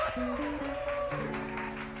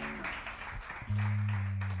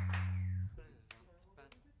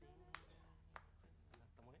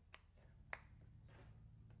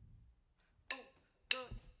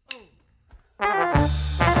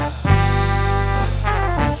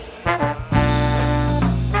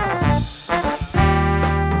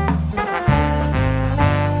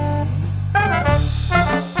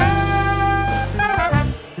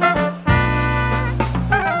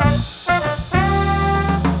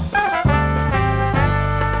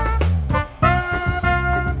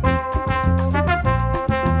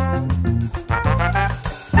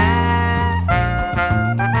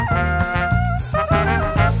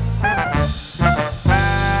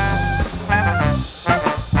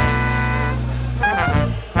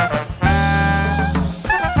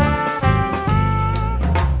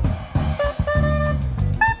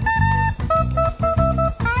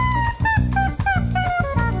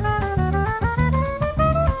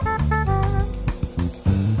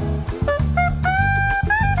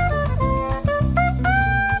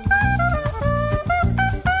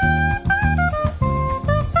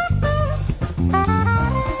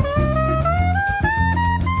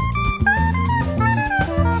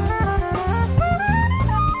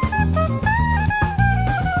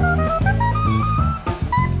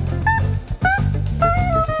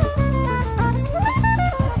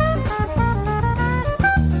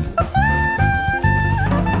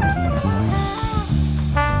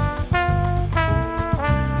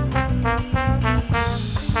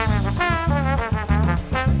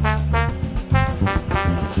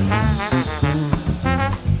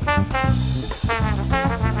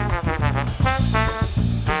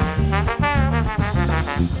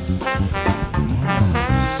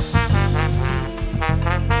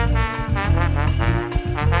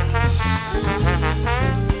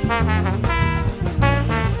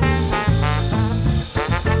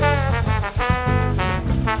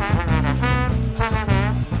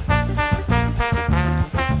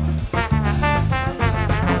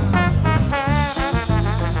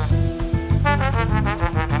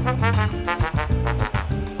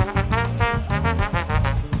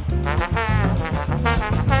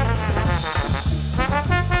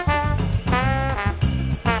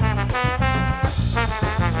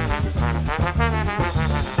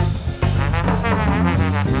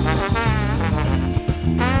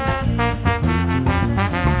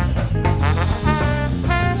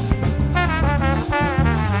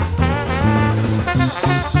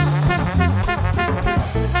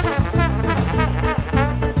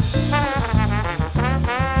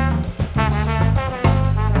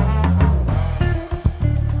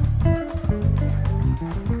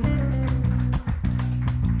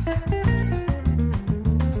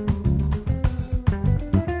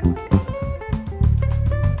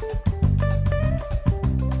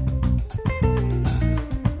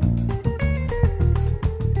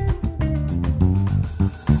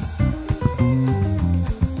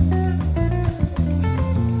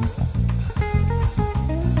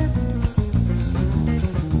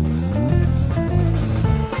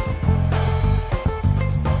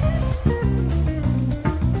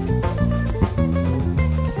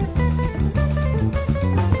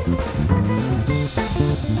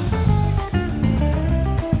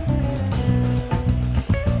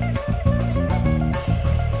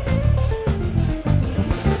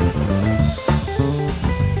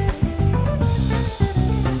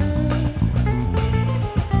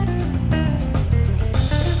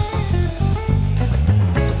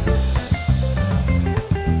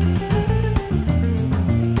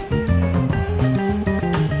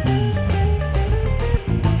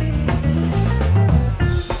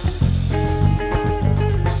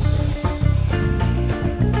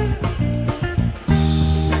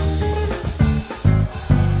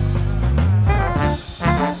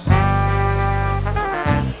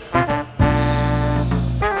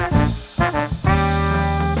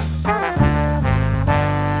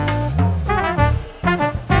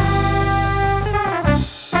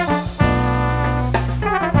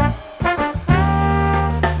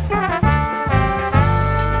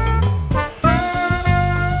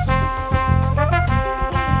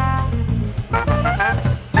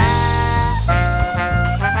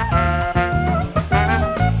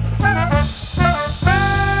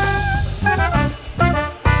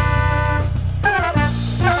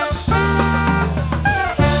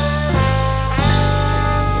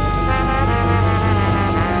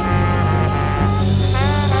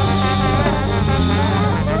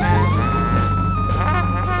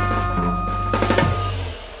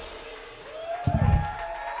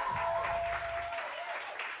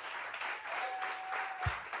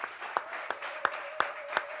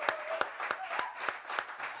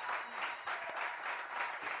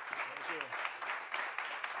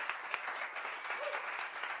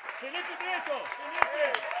 Felipe Brito!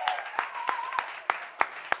 Felipe!